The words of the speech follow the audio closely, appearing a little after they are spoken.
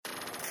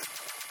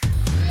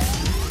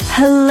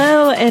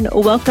Hello and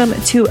welcome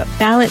to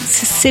Balance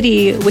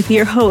City with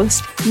your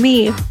host,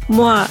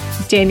 moi,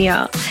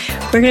 Danielle.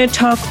 We're going to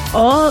talk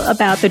all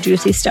about the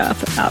juicy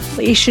stuff, about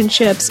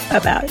relationships,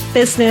 about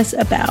business,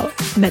 about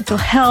mental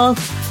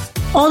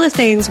health, all the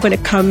things when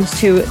it comes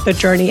to the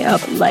journey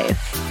of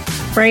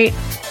life, right?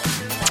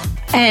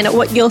 And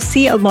what you'll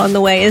see along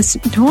the way is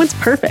no one's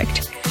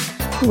perfect.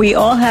 We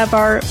all have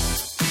our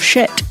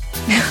shit,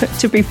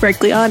 to be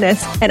frankly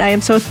honest. And I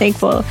am so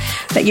thankful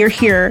that you're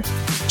here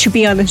to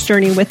be on this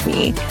journey with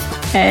me.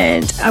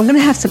 And I'm going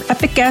to have some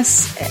epic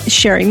guests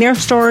sharing their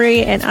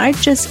story. And I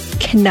just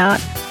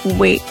cannot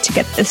wait to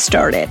get this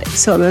started.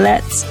 So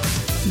let's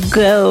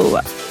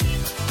go.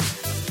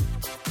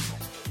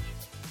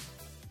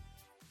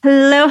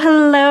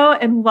 Hello,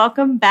 and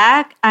welcome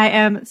back. I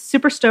am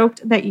super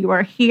stoked that you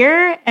are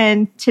here.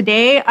 And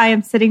today I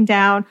am sitting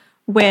down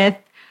with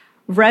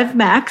Rev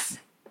Max.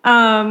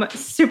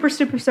 Super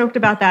stoked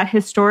about that.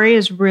 His story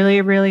is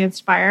really, really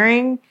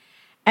inspiring.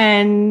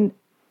 And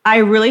I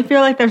really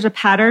feel like there's a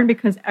pattern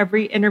because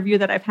every interview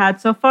that I've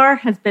had so far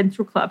has been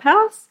through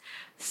Clubhouse.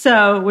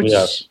 So,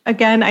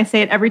 Again, I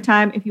say it every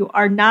time. If you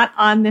are not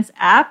on this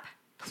app,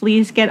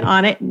 please get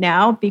on it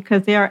now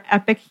because there are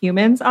epic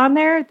humans on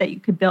there that you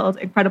could build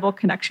incredible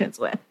connections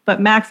with. But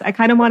Max, I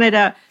kind of wanted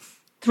to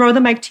throw the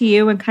mic to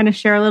you and kind of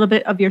share a little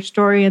bit of your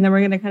story, and then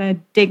we're going to kind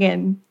of dig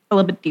in a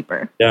little bit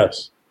deeper.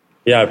 Yes.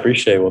 Yeah, I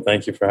appreciate it. Well,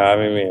 thank you for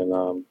having me.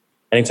 And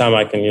anytime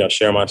I can,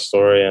 share my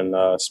story and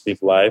speak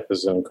life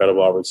is an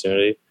incredible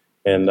opportunity.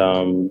 And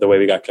the way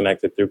we got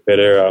connected through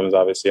Pitter is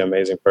obviously an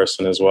amazing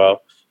person as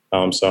well.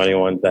 So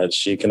anyone that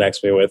she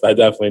connects me with, I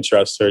definitely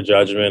trust her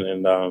judgment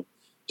and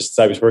just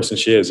the type of person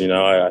she is.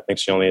 I think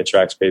she only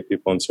attracts great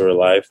people into her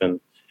life. And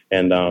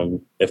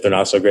if they're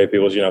not so great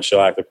people,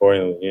 she'll act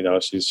accordingly.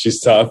 She's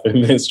tough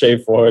and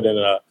straightforward.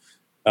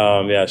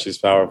 And she's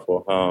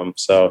powerful.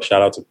 So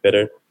shout out to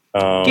Pitter.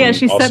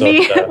 She sent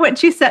me when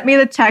she sent me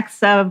the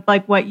text of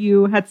like what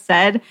you had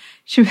said.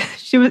 She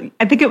was.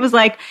 I think it was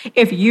like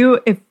if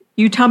you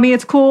tell me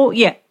it's cool,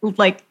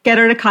 like get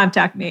her to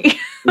contact me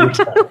or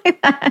something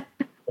like that.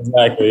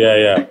 Exactly.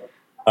 Yeah.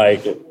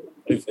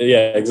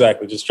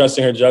 Exactly. Just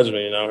trusting her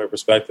judgment, her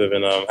perspective,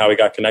 and how we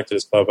got connected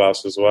as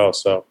Clubhouse as well.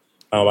 So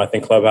I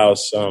think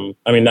Clubhouse.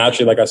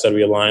 Naturally, like I said,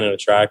 we align and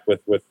attract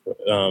with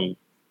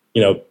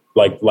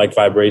like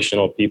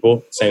vibrational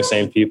people,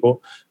 same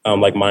people,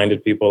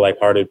 like-minded people,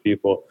 like-hearted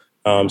people.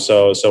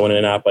 So when in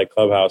an app like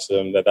Clubhouse,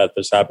 that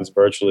just happens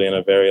virtually in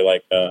a very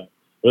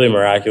really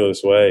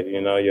miraculous way.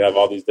 You have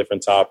all these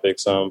different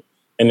topics. And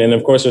then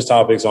of course there's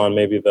topics on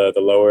maybe the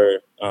lower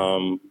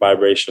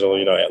vibrational,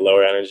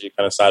 lower energy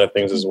kind of side of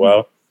things as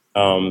well.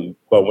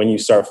 But when you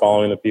start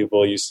following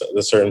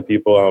the certain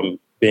people,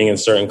 being in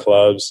certain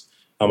clubs,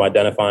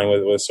 identifying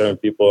with certain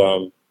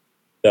people,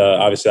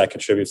 obviously that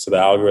contributes to the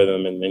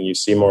algorithm, and you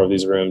see more of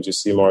these rooms, you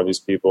see more of these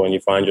people, and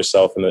you find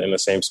yourself in the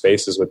same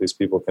spaces with these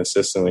people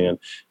consistently.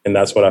 And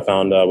that's what I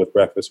found with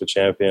Breakfast with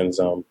Champions,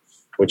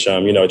 which,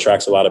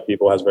 attracts a lot of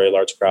people, has very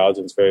large crowds,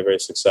 and it's very, very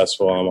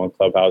successful on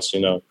Clubhouse.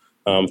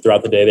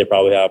 Throughout the day, they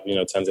probably have,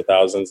 tens of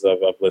thousands of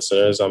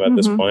listeners at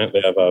this point.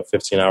 They have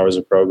 15 hours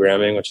of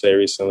programming, which they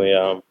recently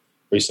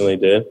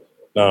did.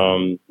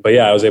 But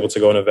I was able to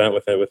go an event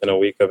within a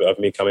week of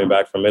me coming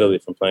back from Italy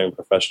from playing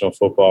professional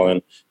football.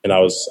 And I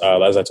was,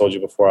 as I told you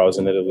before, I was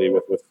in Italy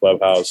with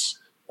Clubhouse.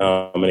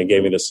 And it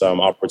gave me this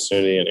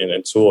opportunity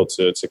and tool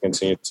to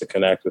continue to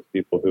connect with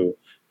people who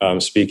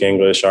speak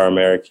English, are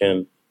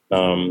American,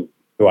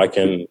 who I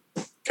can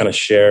kind of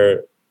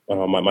share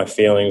my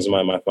feelings,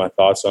 my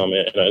thoughts,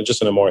 and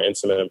just in a more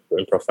intimate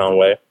and profound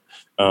way.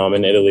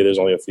 In Italy, there's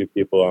only a few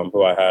people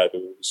who I had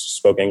who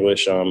spoke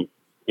English, at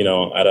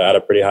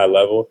a pretty high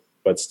level.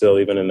 But still,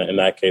 even in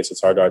that case,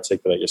 it's hard to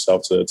articulate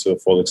yourself to a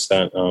full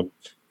extent.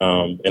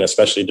 And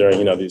especially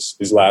during,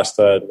 these last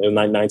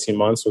 19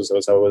 months was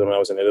when I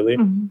was in Italy.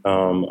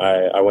 Mm-hmm.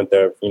 I went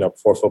there,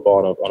 before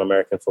football on an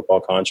American football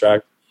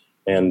contract.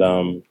 And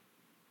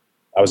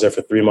I was there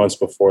for 3 months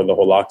before the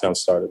whole lockdown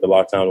started. The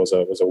lockdown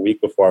was a week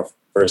before our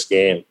first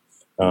game.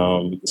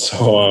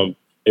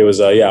 It was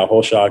a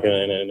whole shock in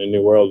a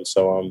new world.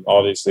 So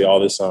obviously all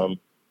this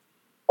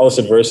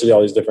adversity,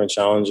 all these different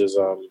challenges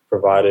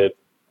provided.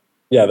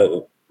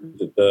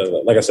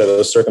 Like I said,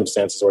 those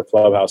circumstances where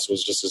Clubhouse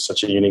was just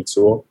such a unique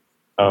tool,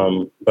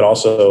 but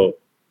also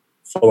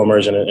full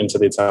immersion into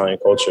the Italian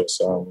culture.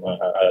 So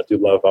I do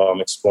love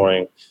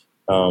exploring,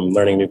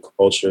 learning new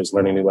cultures,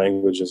 learning new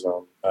languages.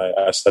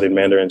 I studied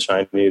Mandarin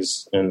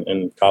Chinese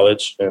in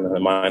college and I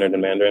minored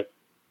in Mandarin.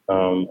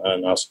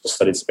 And I also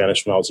studied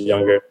Spanish when I was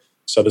younger.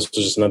 So this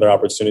was just another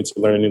opportunity to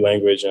learn a new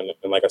language and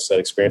like I said,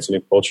 experience a new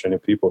culture and new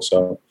people.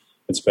 So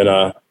it's been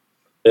a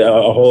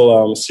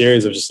whole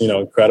series of just,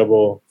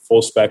 incredible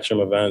full spectrum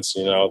events,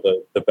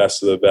 the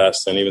best of the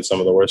best and even some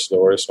of the worst of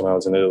the worst when I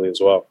was in Italy as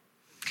well.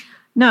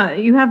 No,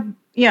 you have,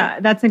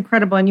 that's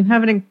incredible. And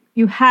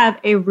you have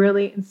a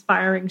really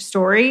inspiring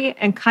story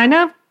and kind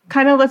of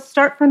let's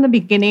start from the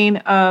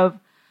beginning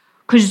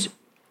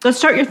let's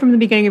start from the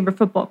beginning of your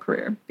football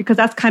career because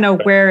that's kind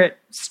of where it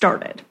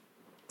started.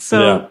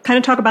 So kind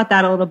of talk about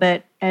that a little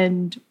bit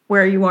and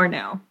where you are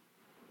now.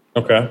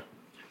 Okay.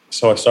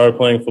 So I started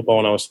playing football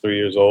when I was 3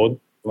 years old.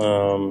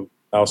 I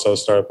also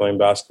started playing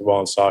basketball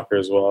and soccer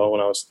as well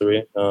when I was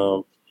 3.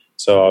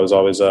 So I was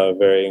always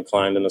very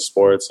inclined into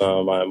sports.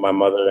 My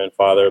mother and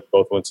father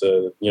both went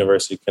to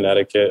University of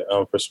Connecticut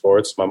for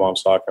sports. My mom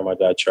soccer, my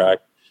dad track.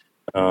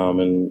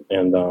 And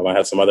I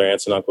had some other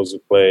aunts and uncles who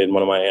played.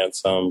 One of my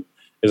aunts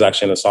is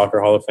actually in the Soccer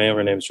Hall of Fame.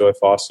 Her name's Joy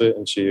Fawcett,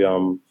 and she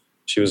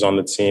was on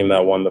the team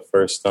that won the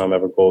first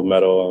ever gold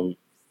medal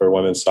for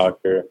women's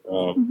soccer.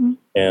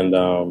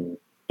 And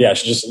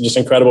she's just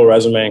incredible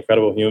resume,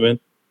 incredible human.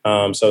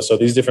 So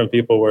these different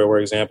people were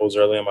examples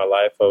early in my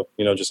life of,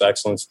 just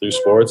excellence through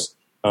sports,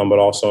 but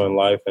also in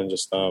life and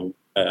just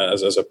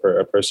as a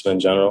person in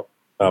general.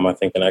 I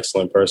think an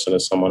excellent person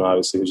is someone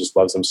obviously who just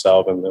loves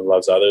himself and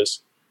loves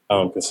others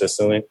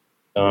consistently.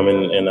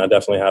 And I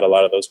definitely had a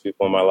lot of those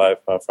people in my life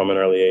from an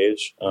early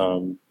age.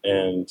 So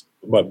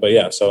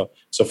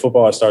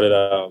football I started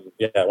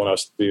when I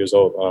was 3 years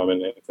old,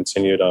 and it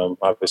continued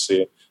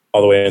obviously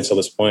all the way until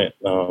this point,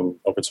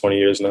 over 20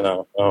 years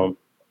now. I've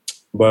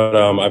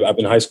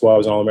been in high school. I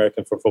was an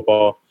All-American for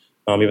football.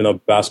 Even though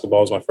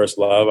basketball was my first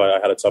love, I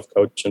had a tough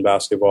coach in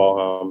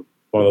basketball.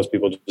 One of those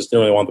people just didn't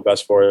really want the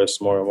best for us,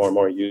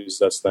 more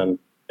used us than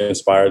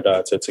inspired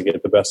to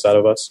get the best out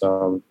of us.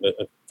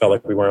 It felt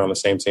like we weren't on the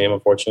same team,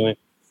 unfortunately.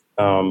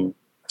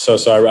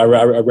 So I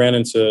ran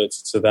into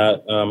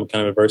that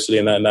kind of adversity,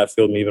 and that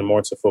fueled me even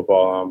more to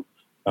football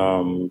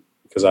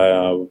because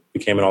I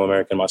became an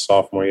All-American my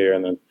sophomore year,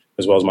 and then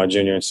as well as my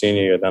junior and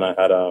senior year. Then I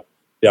had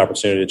the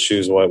opportunity to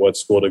choose what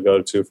school to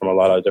go to from a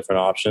lot of different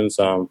options,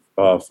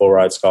 full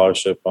ride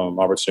scholarship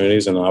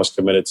opportunities, and I was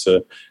committed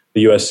to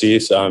the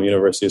USC,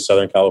 University of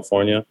Southern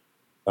California.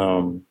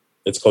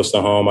 It's close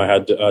to home. I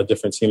had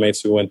different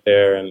teammates who went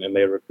there, and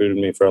they recruited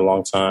me for a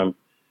long time.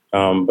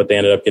 But they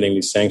ended up getting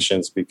these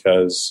sanctions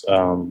because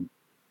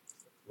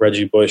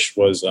Reggie Bush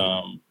was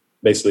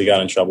basically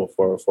got in trouble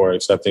for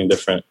accepting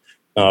different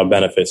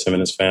benefits, him and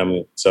his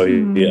family. So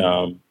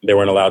they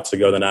weren't allowed to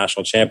go to the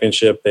national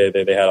championship. They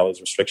had all these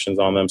restrictions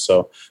on them.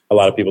 So a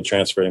lot of people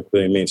transferred,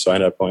 including me. So I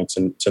ended up going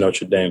to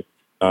Notre Dame.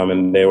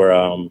 And they were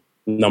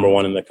number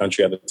 1 in the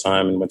country at the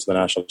time and went to the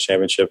national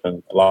championship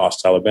and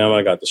lost to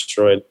Alabama, got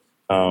destroyed.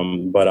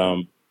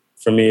 But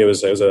for me, it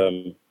was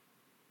the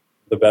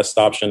best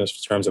option in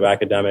terms of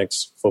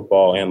academics,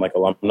 football, and like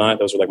alumni.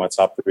 Those were like my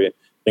top 3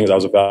 things I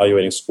was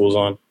evaluating schools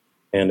on.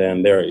 And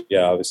then they're,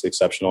 obviously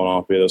exceptional in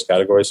all 3 of those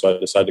categories. So I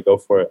decided to go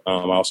for it. I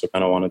also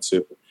kind of wanted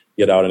to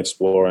get out and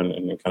explore and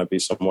kind of be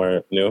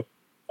somewhere new,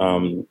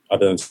 other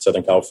than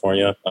Southern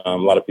California. A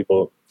lot of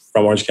people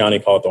from Orange County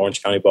call it the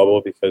Orange County bubble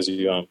because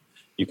you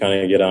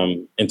kind of get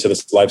into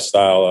this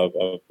lifestyle of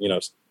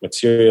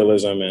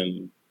materialism,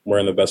 and we're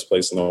in the best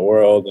place in the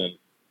world, and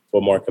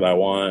what more could I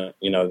want?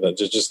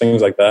 Just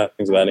things like that,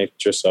 things of that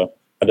nature. So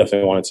I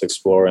definitely wanted to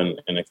explore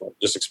and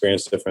just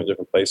experience different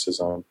places.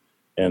 So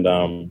then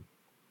I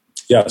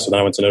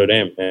went to Notre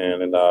Dame,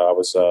 and I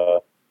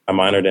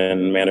minored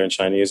in Mandarin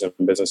Chinese and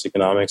business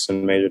economics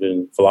and majored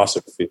in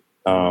philosophy.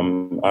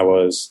 I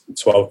was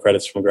 12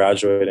 credits from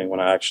graduating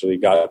when I actually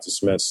got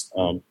dismissed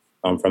from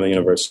the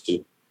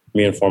university.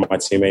 Me and 4 of my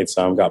teammates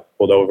got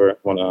pulled over.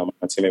 My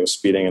teammate was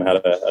speeding and had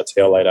a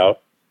tail light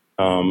out.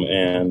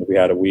 And we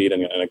had a weed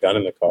and a gun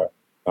in the car.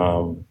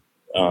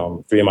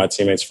 3 of my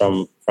teammates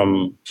from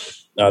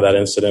that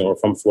incident were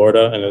from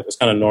Florida, and it was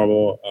kind of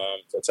normal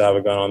to have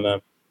a gun on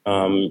them.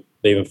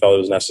 They even felt it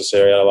was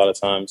necessary a lot of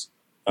times.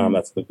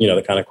 That's the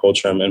kind of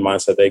culture and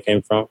mindset they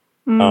came from.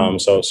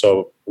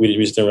 So we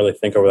just didn't really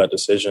think over that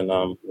decision.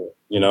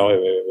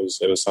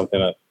 It was something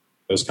that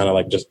it was kind of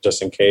like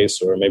just in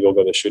case, or maybe we'll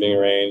go to the shooting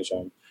range.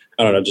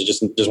 I don't know,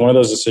 just one of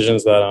those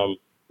decisions that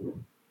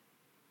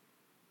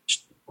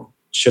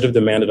should have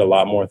demanded a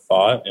lot more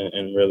thought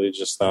and really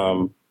just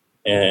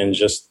and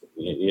just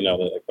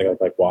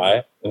like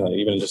why,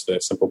 even just a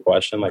simple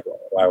question like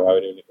why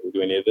do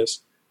we need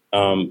this?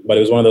 But it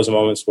was one of those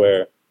moments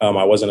where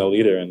I wasn't a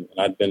leader, and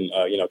I'd been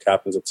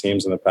captains of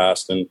teams in the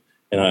past, and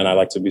I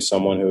like to be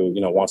someone who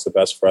wants the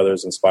best for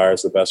others,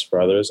 inspires the best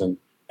for others, and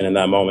in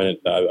that moment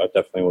I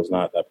definitely was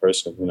not that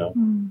person.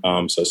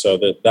 So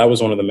that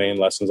was one of the main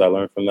lessons I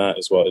learned from that,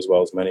 as well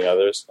as many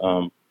others.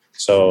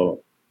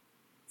 So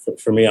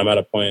for me, I'm at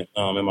a point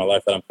in my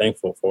life that I'm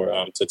thankful for,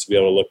 to be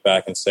able to look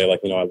back and say,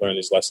 like, I learned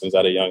these lessons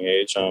at a young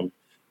age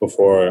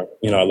before,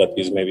 I let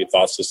these maybe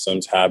thought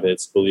systems,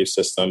 habits, belief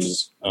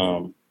systems,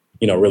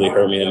 really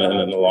hurt me in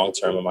the long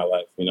term of my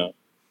life,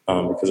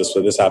 because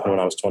this happened when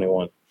I was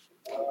 21.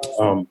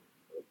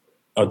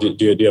 Do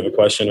you have a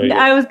question?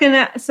 I was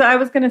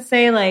gonna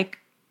say, like,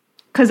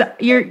 because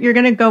you're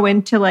gonna go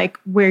into like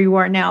where you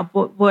are now.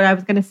 But what I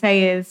was gonna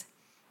say is,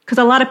 because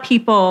a lot of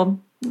people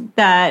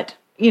that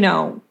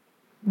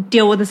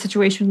deal with a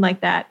situation like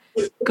that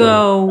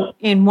go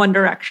in one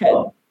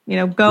direction,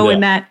 go in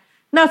that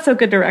not so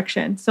good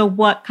direction. So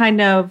what kind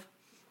of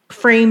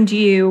framed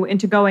you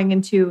into going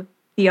into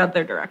the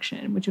other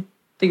direction, which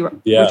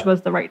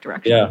was the right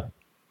direction? Yeah.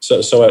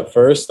 So at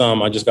first,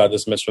 I just got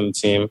dismissed from the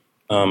team.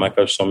 My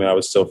coach told me I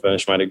would still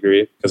finish my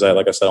degree because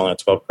like I said, I only had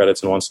 12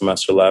 credits and 1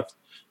 semester left. I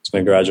was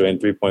going to graduate in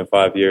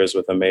 3.5 years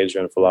with a major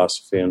in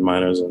philosophy and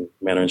minors in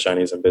Mandarin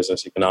Chinese and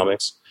business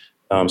economics.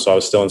 So I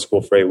was still in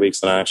school for 8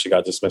 weeks, and I actually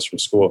got dismissed from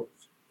school.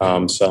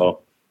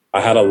 So I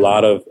had a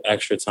lot of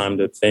extra time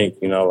to think,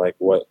 like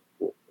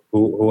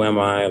who am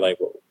I? Like,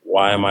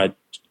 why am I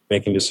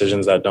making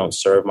decisions that don't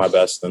serve my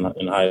best and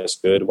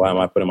highest good? Why am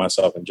I putting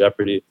myself in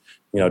jeopardy?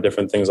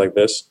 Different things like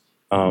this.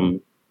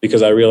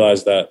 Because I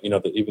realized that,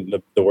 even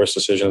the worst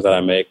decisions that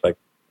I make, like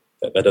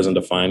that doesn't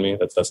define me.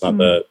 That's not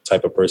the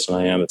type of person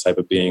I am, the type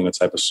of being, the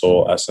type of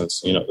soul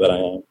essence,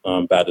 that I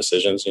am. Bad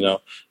decisions,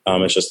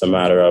 it's just a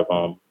matter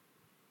of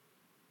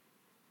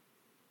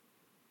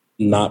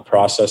not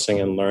processing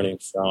and learning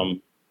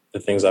from the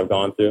things I've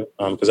gone through.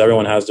 Because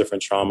everyone has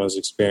different traumas,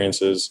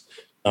 experiences,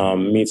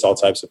 meets all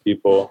types of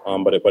people.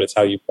 But it's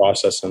how you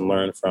process and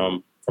learn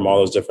from all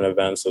those different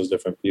events, those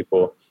different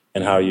people,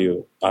 and how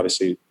you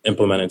obviously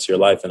implement it into your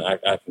life and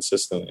act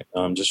consistently.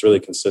 Just really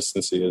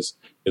consistency is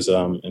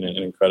an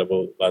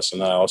incredible lesson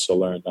that I also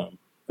learned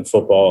in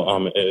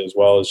football, as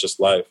well as just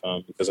life.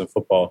 Because in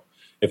football,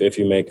 if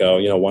you make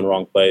one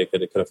wrong play, it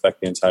could affect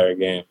the entire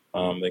game.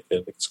 They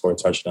could score a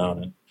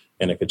touchdown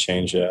and it could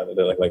change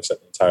like I said,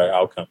 the entire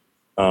outcome.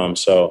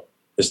 So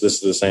this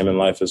is the same in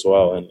life as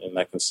well, and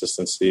that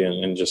consistency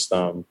and just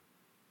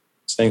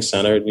staying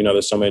centered.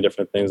 There's so many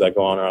different things that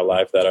go on in our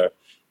life that are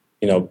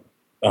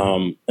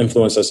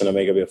influence us in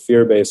a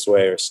fear-based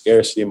way or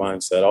scarcity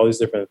mindset, all these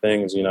different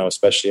things,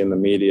 especially in the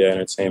media,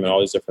 entertainment, all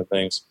these different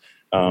things,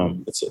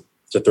 it's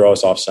to throw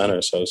us off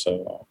center. So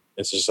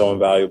it's just so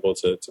invaluable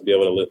to be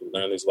able to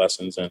learn these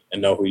lessons and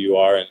know who you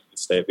are and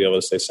be able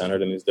to stay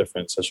centered in these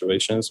different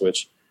situations,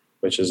 which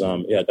is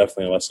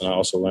definitely a lesson I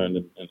also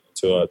learned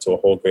to a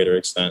whole greater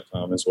extent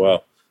as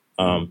well.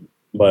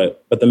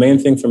 But the main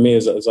thing for me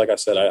is like I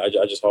said, I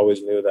just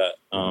always knew that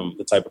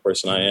the type of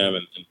person I am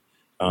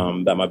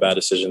and that my bad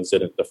decisions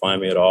didn't define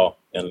me at all,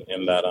 and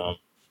that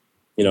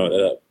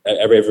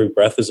every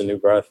breath is a new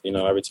breath.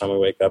 Every time we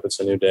wake up, it's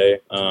a new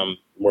day.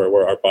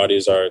 Where our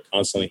bodies are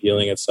constantly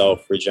healing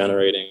itself,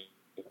 regenerating.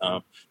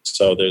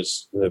 So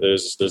there's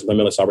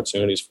limitless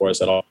opportunities for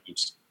us at all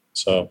times.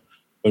 So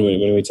when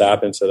we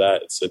tap into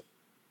that, it's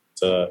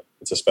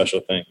a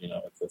special thing.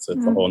 It's a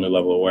whole new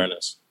level of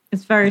awareness.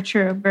 It's very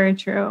true, very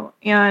true.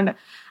 And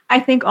I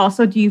think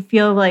also, do you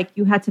feel like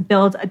you had to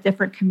build a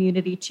different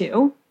community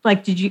too?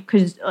 Like, did you,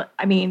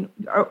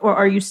 or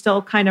are you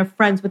still kind of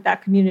friends with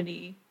that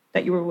community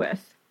that you were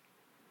with?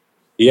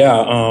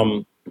 Yeah.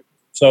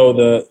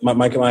 So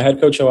my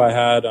head coach who I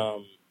had, a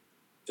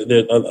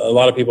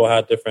lot of people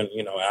had different,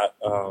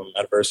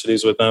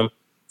 adversities with them.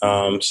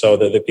 So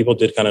the people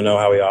did kind of know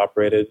how he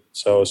operated.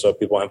 So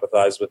people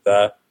empathized with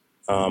that.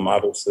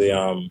 Obviously,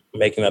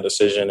 making that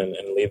decision and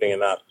leaving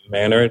in that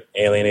manner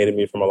alienated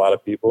me from a lot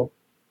of people,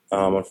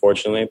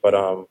 unfortunately. But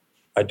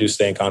I do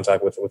stay in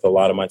contact with a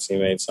lot of my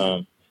teammates.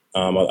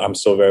 I'm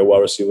still very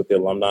well received with the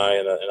alumni,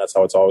 and that's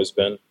how it's always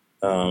been.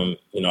 I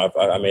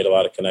made a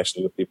lot of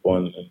connections with people,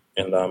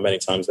 and many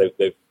times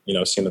they've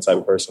seen the type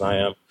of person I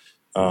am.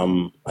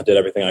 I did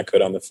everything I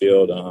could on the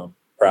field,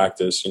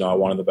 practice. I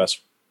wanted the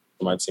best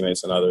for my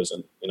teammates and others,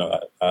 and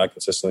I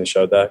consistently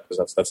showed that because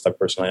that's the type of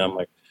person I am.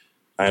 Like,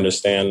 I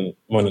understand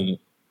when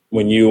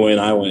you win,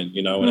 I win.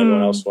 When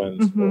everyone else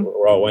wins,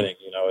 we're all winning.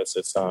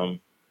 It's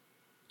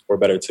we're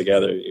better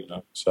together.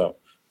 So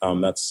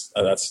that's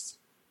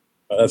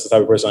the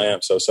type of person I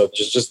am. So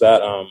just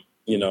that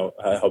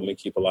helped me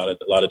keep a lot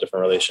of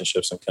different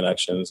relationships and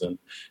connections, and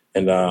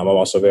I'm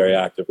also very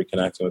active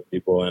reconnecting with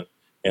people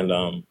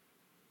and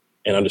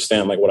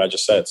understand like what I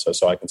just said.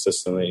 So I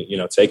consistently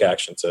take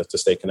action to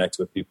stay connected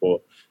with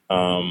people.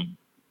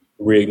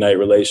 Reignite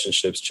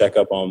relationships, check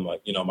up on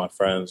my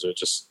friends, or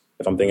just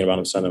if I'm thinking about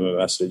them, send them a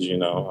message.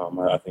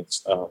 I think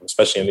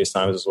especially in these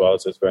times as well,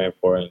 it's very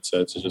important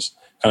to just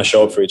kind of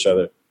show up for each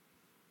other.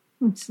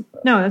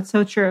 No, that's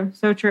so true,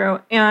 so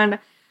true. And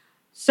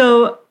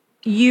so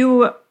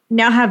you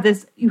now have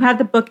this. You have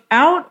the book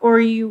out, or are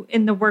you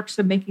in the works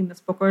of making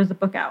this book, or is the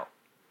book out?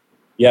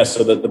 Yeah,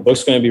 so the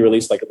book's going to be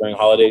released like during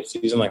holiday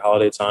season, like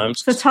holiday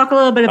times. So talk a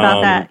little bit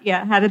about that.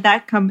 Yeah, how did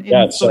that come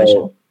in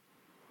fruition?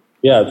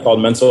 Yeah, it's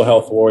called Mental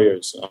Health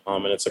Warriors,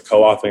 and it's a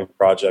co-authoring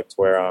project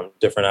where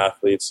different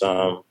athletes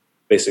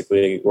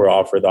basically were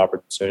offered the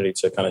opportunity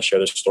to kind of share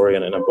their story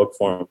in a book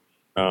form,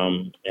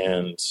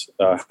 and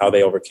how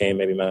they overcame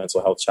maybe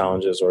mental health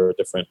challenges or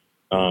different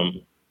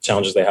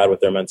challenges they had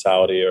with their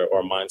mentality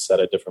or mindset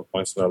at different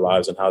points in their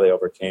lives, and how they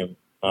overcame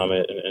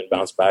it and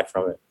bounced back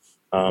from it.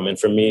 And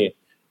for me,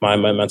 my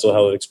mental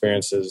health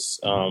experiences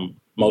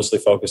mostly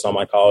focused on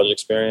my college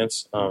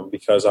experience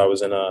because I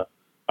was in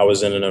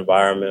an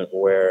environment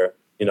where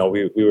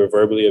we were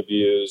verbally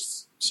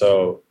abused.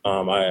 So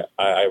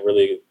I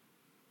really,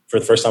 for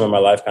the first time in my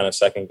life, kind of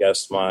second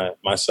guessed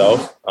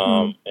myself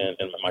and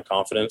my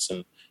confidence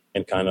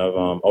and kind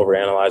of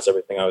overanalyzed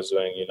everything I was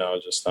doing.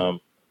 Just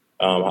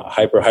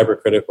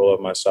hypercritical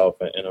of myself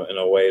in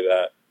a way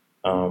that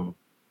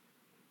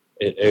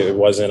it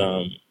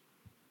wasn't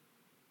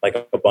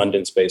like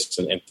abundance based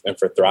and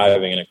for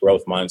thriving and a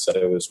growth mindset.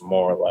 It was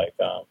more like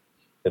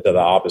the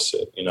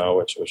opposite, you know,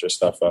 which is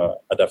stuff I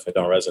definitely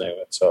don't resonate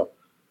with. So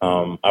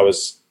I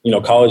was, you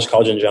know, college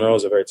in general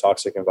is a very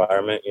toxic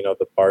environment. You know,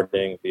 the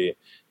partying, the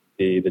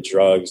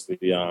drugs,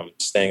 the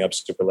staying up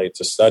super late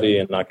to study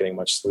and not getting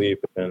much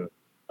sleep, and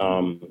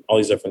all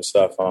these different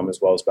stuff, as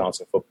well as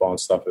balancing football and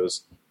stuff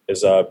is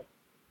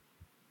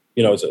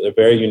you know, it's a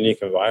very unique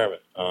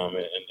environment.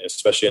 And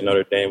especially at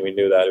Notre Dame, we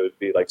knew that it would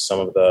be like some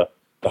of the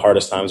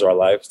hardest times of our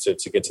lives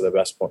to get to the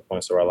best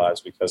points of our lives,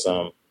 because,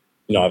 you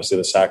know, obviously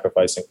the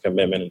sacrifice and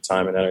commitment and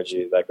time and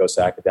energy that goes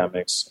to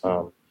academics,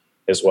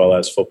 as well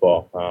as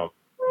football,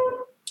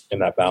 in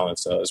that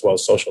balance, as well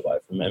as social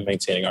life and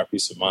maintaining our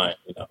peace of mind.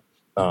 You know,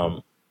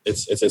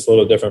 it's a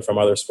little different from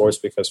other sports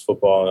because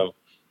football,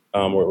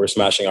 we're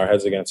smashing our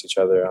heads against each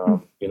other,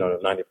 you know,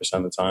 90%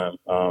 of the time.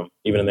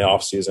 Even in the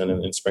off season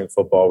and in spring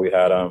football, we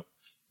had,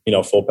 you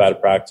know, full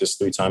pad practice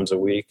 3 times a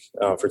week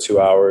for 2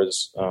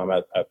 hours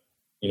at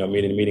you know,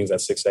 meetings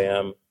at 6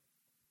 a.m.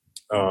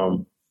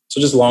 So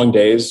just long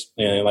days.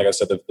 And like I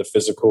said, the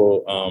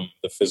physical,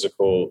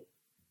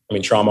 I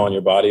mean, trauma on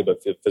your body,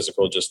 but the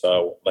physical, just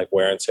like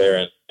wear and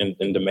tear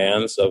and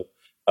demands of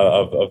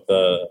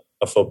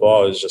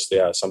football is just,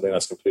 something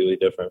that's completely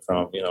different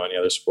from, you know, any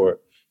other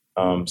sport.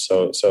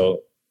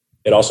 So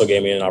it also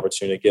gave me an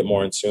opportunity to get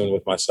more in tune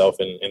with myself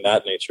in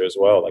that nature as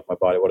well. Like my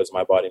body, what does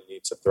my body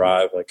need to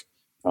thrive? Like,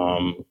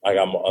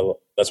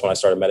 that's when I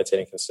started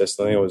meditating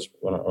consistently. It was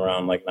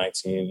around like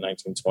 19,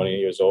 20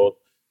 years old.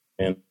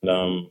 And,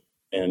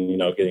 you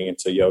know, getting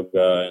into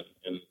yoga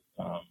and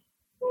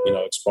you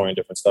know, exploring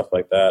different stuff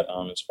like that,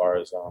 as far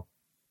as,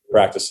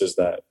 practices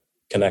that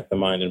connect the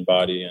mind and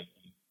body, and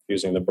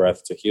using the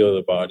breath to heal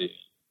the body, and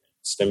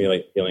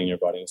stimulate healing your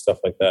body and stuff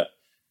like that.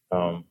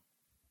 I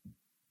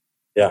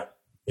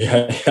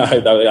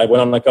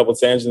went on a couple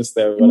tangents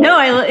there. But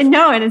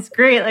and it's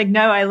great. Like,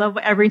 no, I love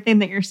everything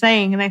that you're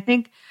saying. And I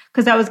think,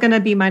 because that was going to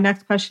be my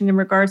next question in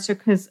regards to,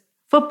 because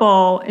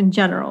football in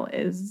general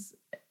is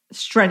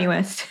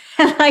strenuous.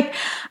 Like,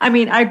 I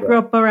mean, I grew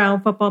up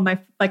around football. I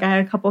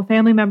had a couple of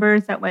family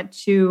members that went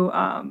to,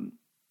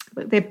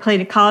 they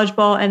played college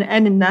ball and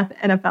in the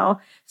NFL.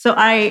 So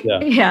I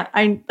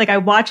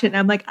watch it and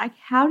I'm like,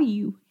 how do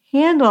you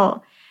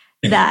handle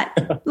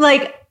that?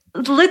 Like,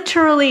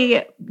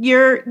 literally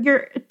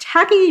you're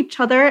attacking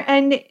each other,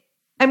 and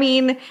I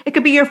mean, it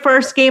could be your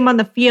first game on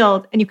the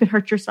field and you could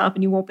hurt yourself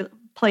and you won't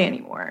play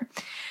anymore.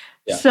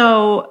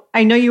 So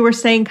I know you were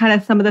saying kind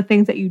of some of the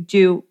things that you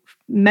do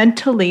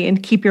mentally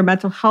and keep your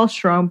mental health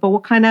strong, but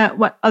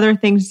what other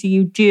things do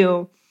you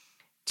do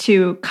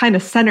to kind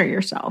of center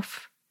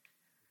yourself?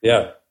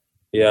 Now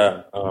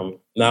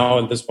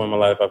at this point in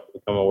my life, I've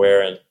become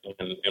aware and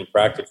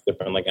practice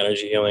different like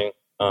energy healing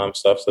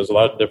stuff. So there's a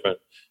lot of different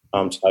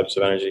types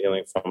of energy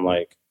healing, from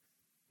like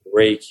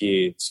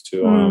Reiki to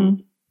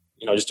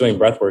you know, just doing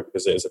breath work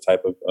is a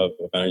type of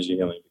energy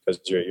healing, because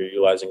you're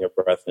utilizing your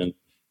breath and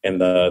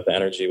the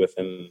energy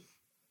within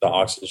the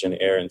oxygen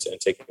air and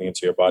taking it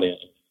into your body and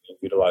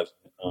utilizing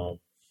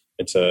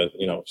it to,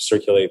 you know,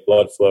 circulate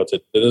blood flow.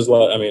 There's a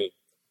lot. I mean,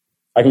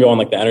 I can go on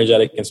like the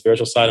energetic and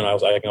spiritual side, and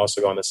I can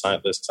also go on the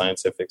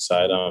scientific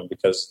side,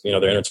 because, you know,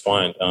 they're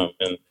intertwined,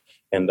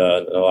 and a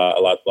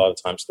lot of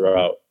times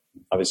throughout,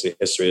 obviously,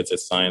 history,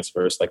 it's science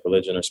first, like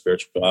religion or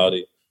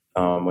spirituality,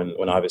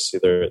 when obviously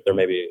they're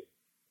maybe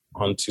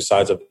on two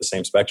sides of the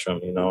same spectrum,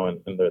 you know,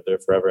 and they're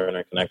forever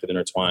interconnected,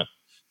 intertwined.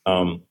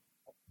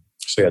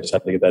 So I just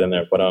have to get that in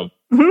there. But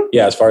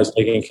as far as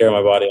taking care of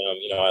my body,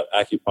 you know,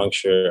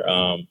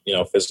 acupuncture, you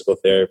know, physical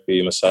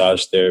therapy,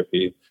 massage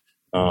therapy,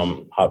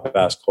 hot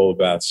baths, cold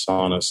baths,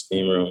 sauna,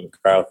 steam room,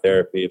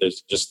 cryotherapy.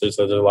 There's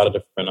a lot of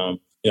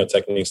different you know,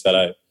 techniques that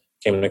I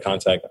came into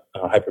contact,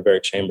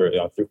 hyperbaric chamber, you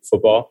know, through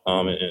football,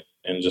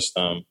 and just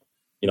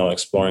you know,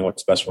 exploring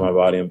what's best for my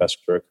body and best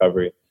for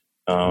recovery.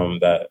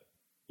 That,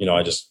 you know,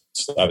 I just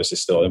obviously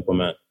still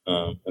implement,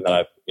 and that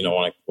I, you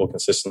know, will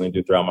consistently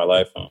do throughout my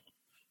life.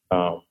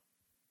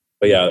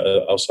 But yeah,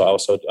 I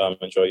also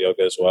enjoy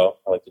yoga as well.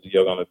 I like to do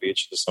yoga on the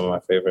beach. It's some of my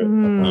favorite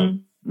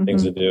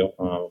things to do.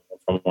 I'm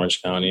from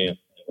Orange County, and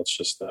it's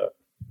just a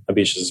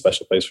beach is a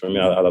special place for me.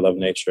 I love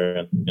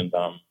nature, and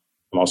I'm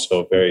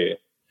also very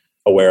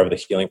aware of the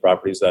healing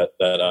properties that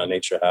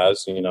nature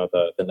has. You know,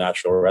 the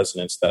natural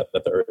resonance that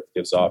the earth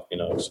gives off. You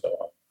know,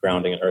 so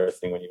grounding and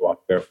earthing when you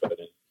walk barefoot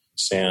in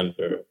sand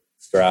or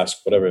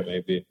grass, whatever it may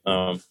be.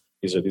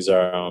 These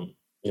are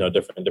you know,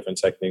 different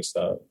techniques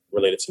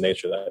related to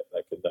nature that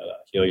could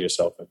heal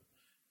yourself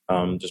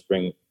and just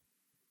bring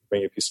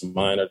you peace of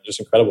mind, are just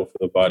incredible for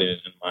the body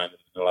and mind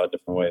in a lot of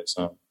different ways.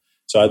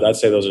 So I'd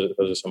say those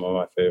are some of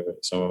my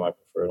favorites, some of my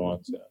preferred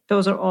ones. Yeah.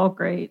 Those are all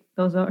great.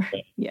 Those are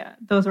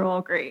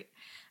all great.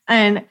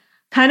 And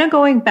kind of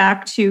going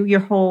back to your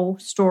whole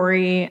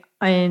story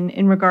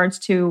in regards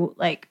to,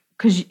 like,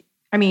 because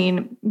I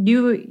mean,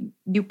 you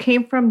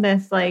came from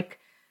this like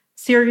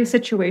serious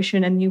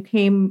situation and you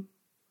came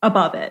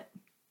above it.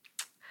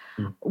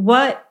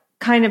 What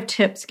kind of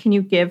tips can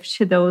you give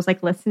to those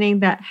like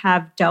listening that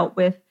have dealt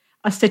with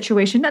a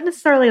situation, not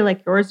necessarily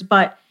like yours,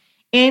 but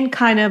and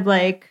kind of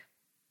like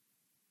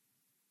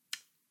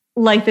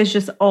life is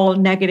just all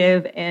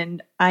negative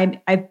and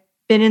I've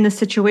been in this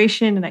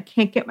situation and I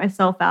can't get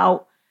myself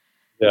out.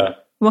 Yeah.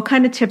 What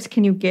kind of tips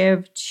can you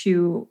give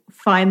to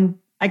find,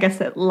 I guess,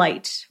 that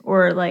light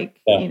or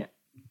like, you know?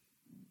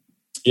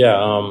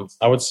 Yeah.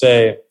 I would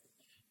say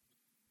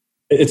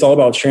it's all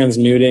about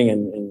transmuting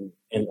and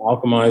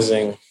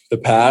alchemizing the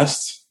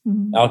past,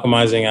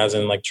 alchemizing as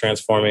in like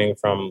transforming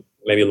from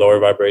maybe lower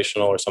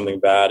vibrational or something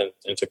bad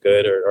into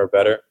good or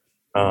better.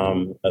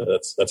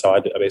 That's how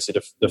I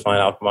basically define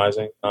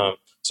alchemizing.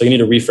 So you need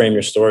to reframe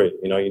your story.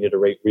 You need to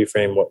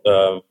reframe what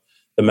the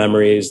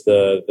memories,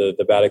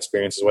 the bad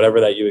experiences,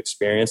 whatever that you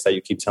experience that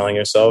you keep telling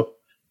yourself.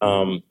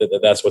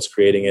 That's what's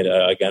creating it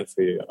again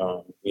for you.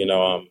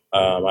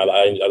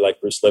 I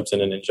like Bruce Lipton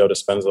and Joe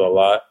Dispenza a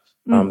lot.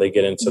 They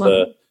get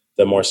into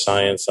the more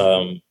science,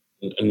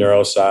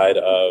 neuro side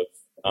of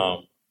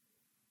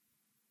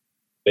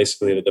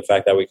basically the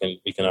fact that we can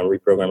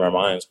reprogram our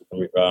minds.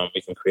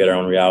 We can create our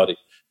own reality,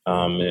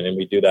 and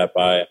we do that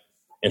by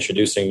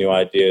introducing new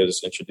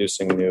ideas,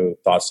 introducing new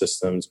thought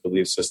systems,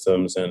 belief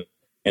systems, and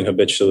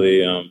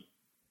habitually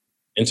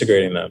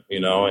integrating them,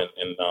 and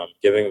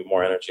giving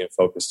more energy and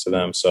focus to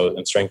them. So,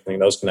 and strengthening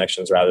those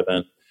connections rather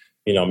than,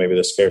 maybe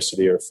the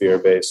scarcity or fear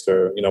based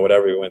or,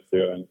 whatever we went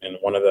through. And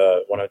one of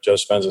Joe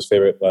Dispenza's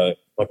favorite,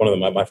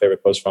 my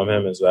favorite quotes from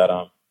him is that,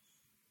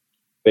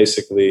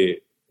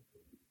 basically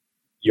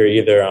you're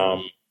either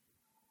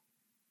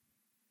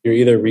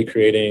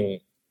recreating,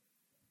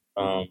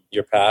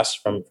 your past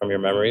from your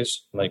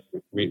memories, like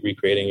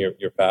recreating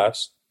your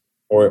past,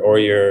 or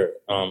you're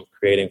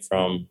creating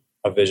from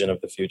a vision of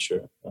the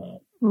future.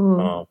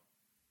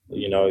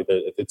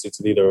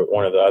 It's either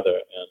one or the other.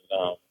 And,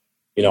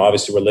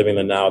 obviously we're living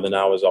the now. The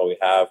now is all we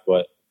have.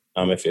 But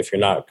if you're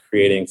not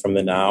creating from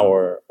the now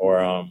or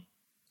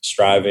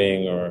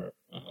striving or,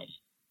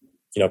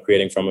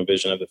 creating from a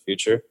vision of the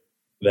future,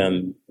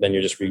 then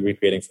you're just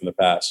recreating from the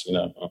past,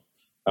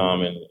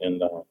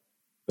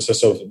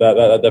 So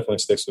that definitely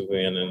sticks with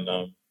me.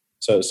 And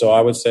so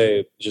I would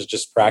say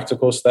just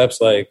practical steps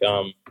like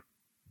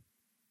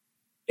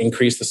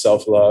increase the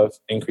self-love,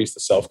 increase the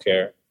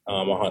self-care,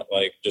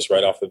 like just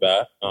right off the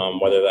bat,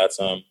 whether that's,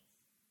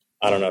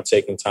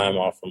 taking time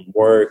off from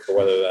work or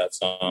whether that's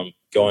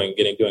doing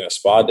a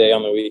spa day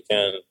on the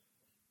weekend.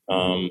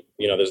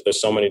 There's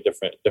so many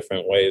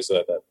different ways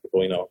that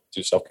people,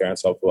 do self-care and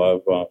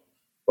self-love.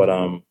 But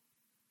I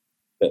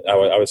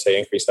would say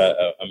increase that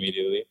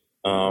immediately.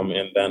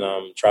 And then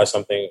try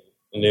something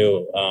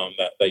new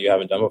that you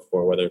haven't done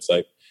before, whether it's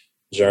like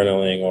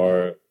journaling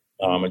or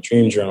a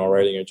dream journal,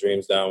 writing your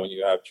dreams down when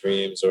you have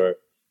dreams, or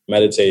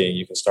meditating.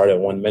 You can start at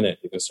 1 minute.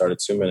 You can start at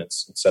 2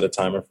 minutes. Set a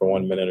timer for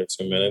 1 minute or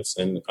 2 minutes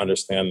and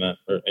understand that,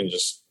 and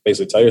just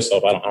basically tell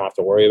yourself, I don't have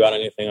to worry about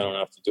anything. I don't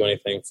have to do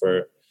anything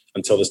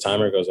until this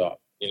timer goes off,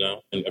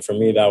 And for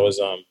me, that was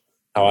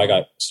how I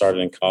got started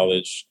in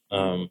college,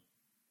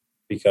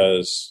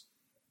 because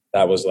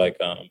that was like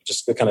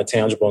just the kind of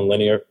tangible and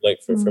linear. Like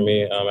for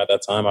me at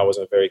that time, I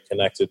wasn't very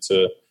connected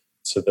to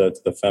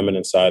the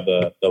feminine side,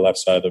 the left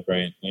side of the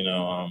brain.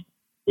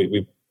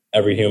 We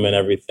every human,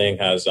 everything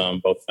has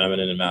both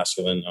feminine and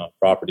masculine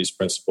properties,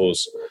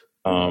 principles,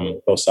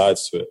 both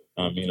sides to it.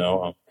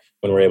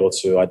 When we're able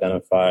to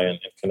identify and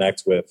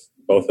connect with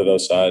both of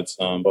those sides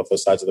of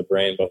the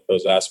brain, both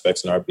those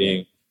aspects in our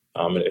being,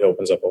 it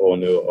opens up a whole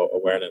new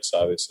awareness,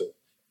 obviously.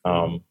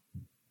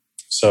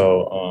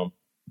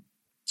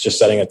 Just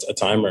setting a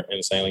timer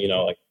and saying,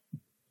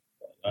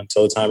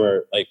 until the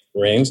timer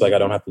rings, I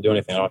don't have to do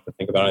anything. I don't have to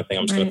think about anything.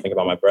 I'm just going to think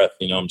about my breath.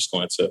 I'm just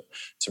going to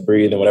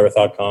breathe, and whatever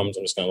thought comes,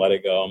 I'm just going to let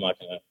it go. I'm not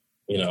going to,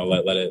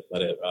 let it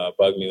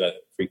bug me, let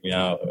it freak me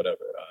out or whatever,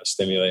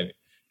 stimulate me.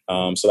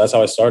 So that's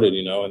how I started,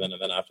 and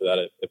then after that,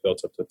 it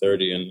built up to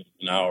 30 in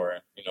an hour,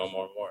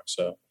 more and more.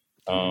 So,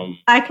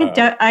 I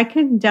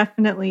can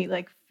definitely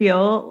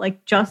feel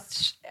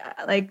just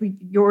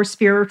your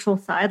spiritual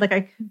side. I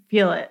can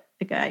feel it.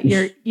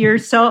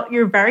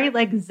 You're very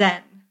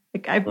zen.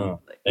 I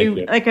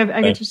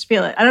can just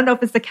feel it. I don't know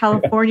if it's the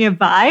California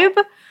vibe,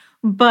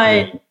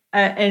 but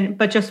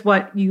but just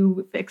what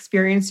you've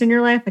experienced in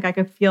your life. I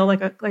could feel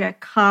like a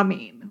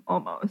calming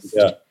almost.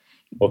 Yeah.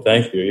 Well,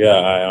 thank you.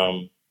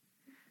 Yeah.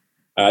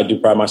 I do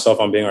pride myself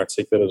on being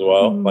articulate as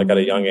well. At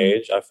a young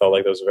age, I felt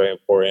like that was very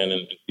important,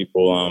 and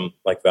people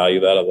value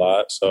that a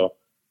lot. So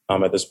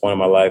at this point in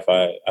my life,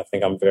 I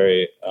think I'm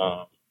very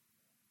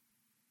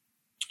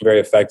very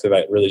effective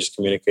at really just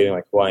communicating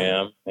who I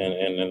am, and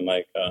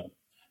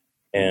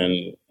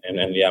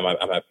yeah,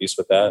 I'm at peace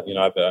with that.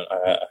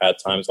 I had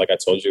times, like I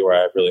told you, where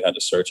I really had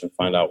to search and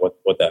find out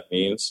what that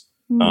means.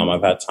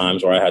 I've had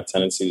times where I had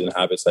tendencies and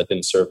habits that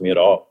didn't serve me at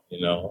all,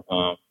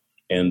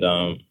 and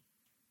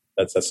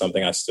that's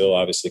something I still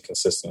obviously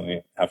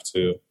consistently have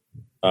to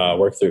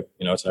work through.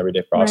 It's an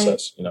everyday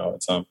process. Right.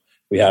 It's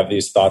we have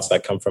these thoughts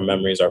that come from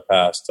memories, our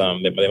past.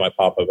 They might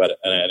pop up at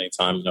any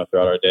time,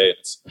 throughout our day.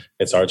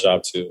 It's our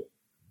job to,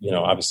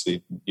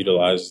 obviously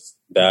utilize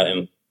that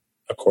and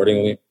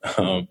accordingly,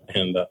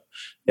 and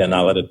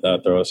not let it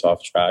throw us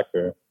off track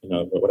or,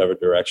 whatever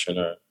direction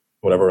or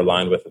whatever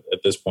aligned with it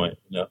at this point,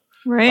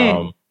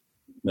 Right.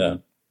 Yeah.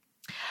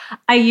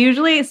 I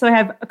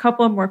have a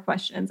couple of more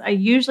questions. I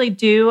usually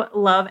do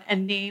love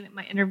ending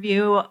my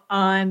interview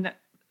on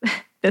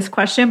this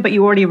question, but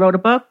you already wrote a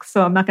book,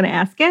 so I'm not going to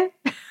ask it.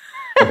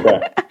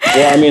 Okay.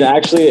 Well, I mean,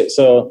 actually,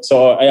 so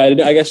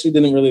I guess you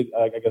didn't really,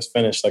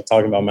 finish like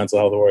talking about Mental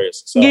Health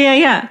Warriors. So,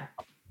 yeah.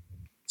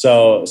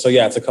 So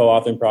yeah, it's a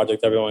co-authoring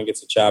project. Everyone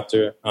gets a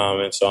chapter,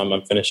 and so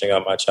I'm finishing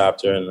up my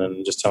chapter, and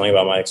then just telling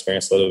about my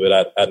experience a little bit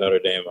at Notre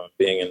Dame,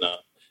 being in,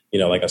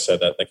 like I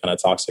said, that kind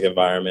of toxic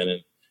environment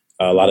and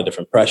a lot of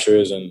different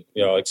pressures and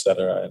et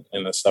cetera,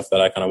 and the stuff that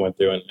I kind of went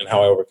through and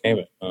how I overcame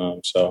it.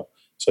 So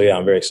yeah,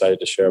 I'm very excited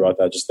to share about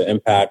that. Just the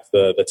impact,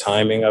 the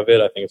timing of it.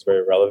 I think it's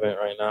very relevant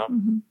right now.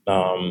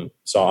 Mm-hmm.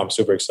 So I'm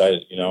super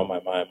excited.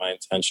 My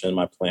intention,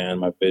 my plan,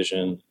 my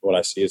vision, what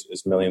I see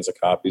is millions of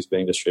copies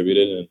being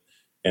distributed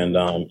and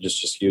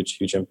just huge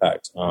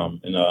impact. Each of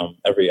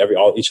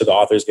the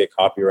authors get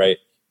copyright.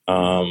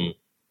 Copyright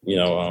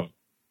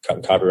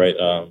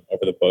over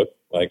the book.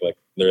 Like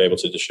they're able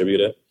to distribute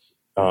it.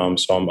 So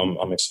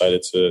I'm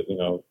excited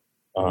to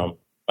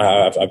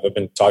I've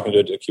been talking to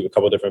a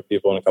couple of different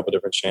people on a couple of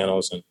different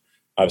channels, and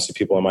obviously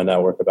people in my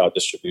network about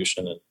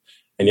distribution.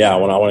 And yeah, I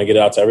want to get it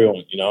out to everyone.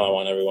 I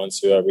want everyone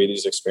to read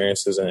these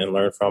experiences and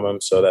learn from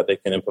them, so that they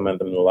can implement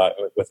them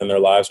within their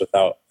lives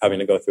without having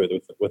to go through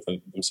it with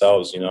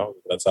themselves.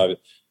 That's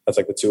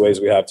like the two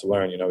ways we have to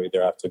learn. We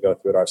either have to go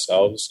through it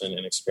ourselves and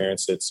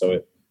experience it, so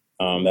it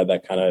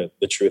that kind of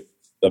the truth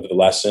of the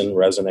lesson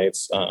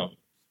resonates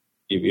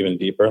even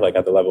deeper, like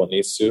at the level it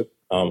needs to,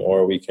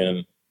 or we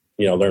can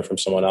learn from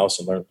someone else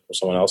and learn from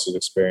someone else's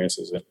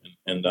experiences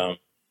and kind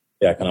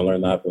of learn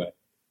that way.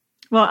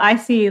 Well, I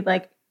see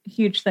like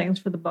huge things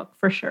for the book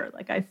for sure.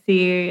 Like I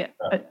see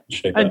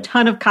a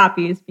ton of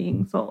copies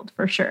being sold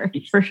for sure.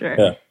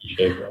 Yeah,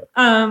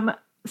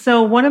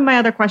 so one of my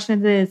other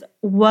questions is,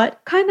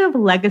 what kind of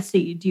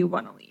legacy do you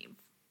want to leave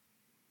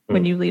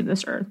when you leave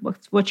this earth?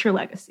 What's your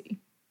legacy?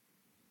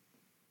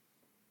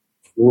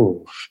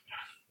 Ooh,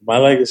 my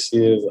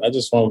legacy is I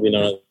just want to be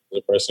known as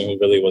the person who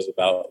really was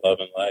about love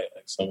and light,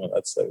 like someone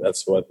that's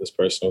what this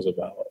person was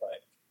about, like.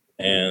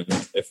 And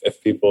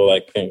if people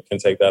like can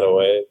take that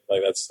away,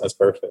 like that's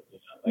perfect.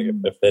 Like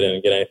if they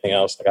didn't get anything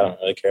else, like I don't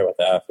really care about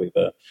the athlete.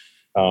 I've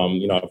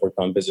worked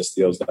on business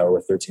deals that were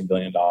worth $13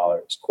 billion,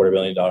 $250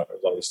 million, all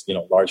these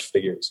large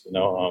figures.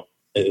 But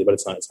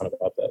it's not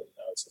about that.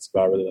 It's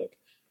about really like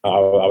I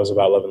was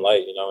about love and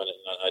light. And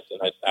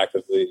I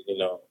actively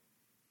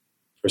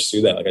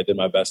pursue that. Like I did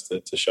my best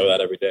to show that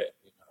every day.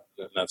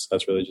 And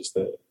that's really just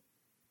it.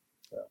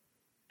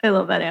 I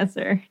love that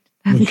answer.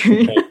 That's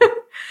great.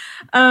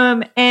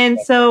 And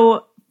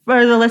so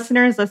for the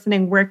listeners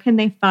listening, where can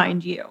they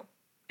find you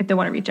if they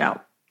want to reach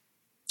out?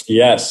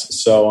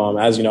 Yes. So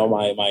as you know,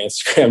 my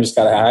Instagram just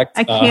got hacked.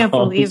 I can't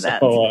believe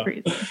that. It's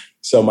crazy.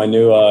 So my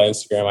new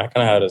Instagram, I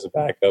kind of had it as a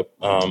backup.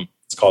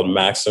 It's called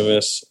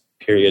Maximus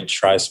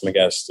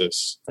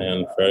Trismegistus.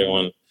 And for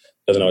anyone who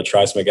doesn't know what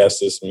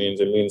Trismegistus means,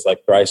 it means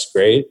like thrice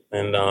great.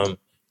 And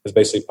it's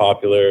basically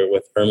popular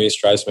with Hermes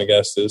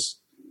Trismegistus,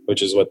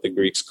 which is what the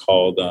Greeks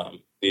called the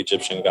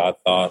Egyptian god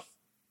Thoth,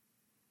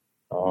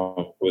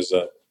 who was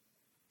a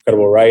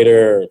incredible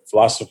writer,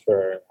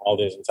 philosopher, all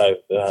these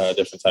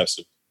different types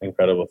of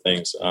incredible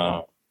things.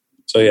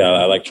 So yeah,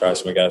 I like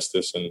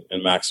Trismegistus, and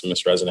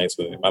Maximus resonates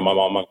with me. My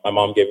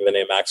mom gave me the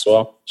name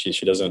Maxwell.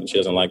 She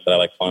doesn't like that I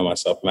like calling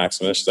myself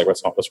Maximus. She's like,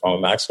 what's wrong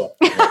with Maxwell?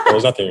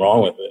 There's nothing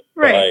wrong with it.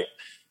 Right.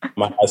 But like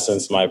my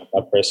essence, my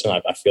person,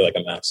 I feel like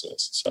a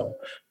Maximus. So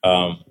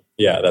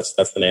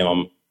that's the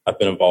name I've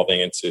been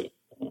evolving into.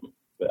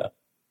 Yeah.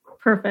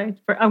 Perfect.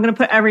 I'm going to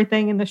put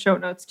everything in the show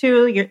notes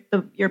too,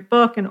 your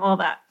book and all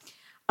that.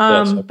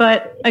 Yes,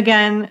 but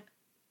again,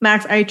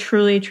 Max, I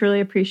truly, truly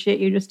appreciate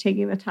you just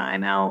taking the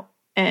time out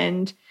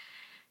and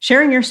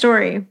sharing your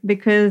story,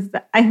 because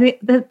I think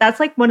that's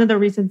like one of the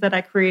reasons that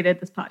I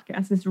created this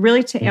podcast, is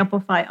really to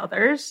amplify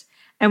others.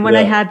 And when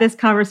I had this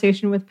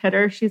conversation with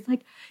Pitter, she's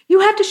like, you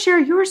have to share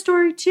your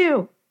story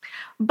too.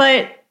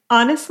 But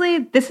honestly,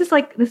 this is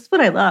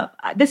what I love.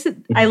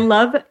 I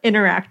love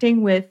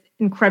interacting with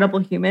incredible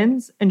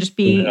humans and just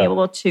being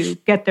able to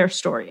get their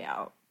story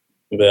out.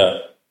 Yeah.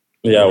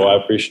 Well, I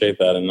appreciate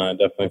that. And I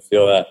definitely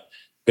feel that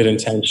good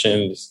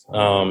intentions,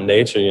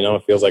 nature,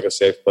 it feels like a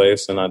safe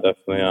place. And I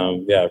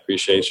definitely,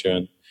 appreciate you.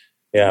 And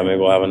maybe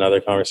we'll have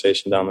another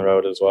conversation down the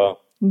road as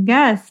well.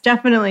 Yes,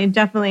 definitely.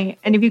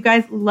 And if you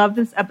guys love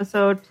this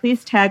episode,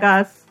 please tag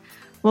us.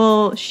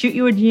 We'll shoot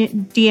you a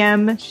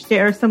DM,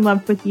 share some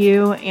love with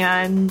you.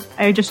 And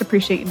I just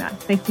appreciate you, Matt.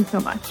 Thank you so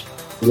much.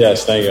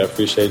 Yes, thank you. I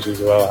appreciate you as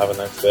well. Have a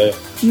nice day.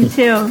 You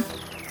too.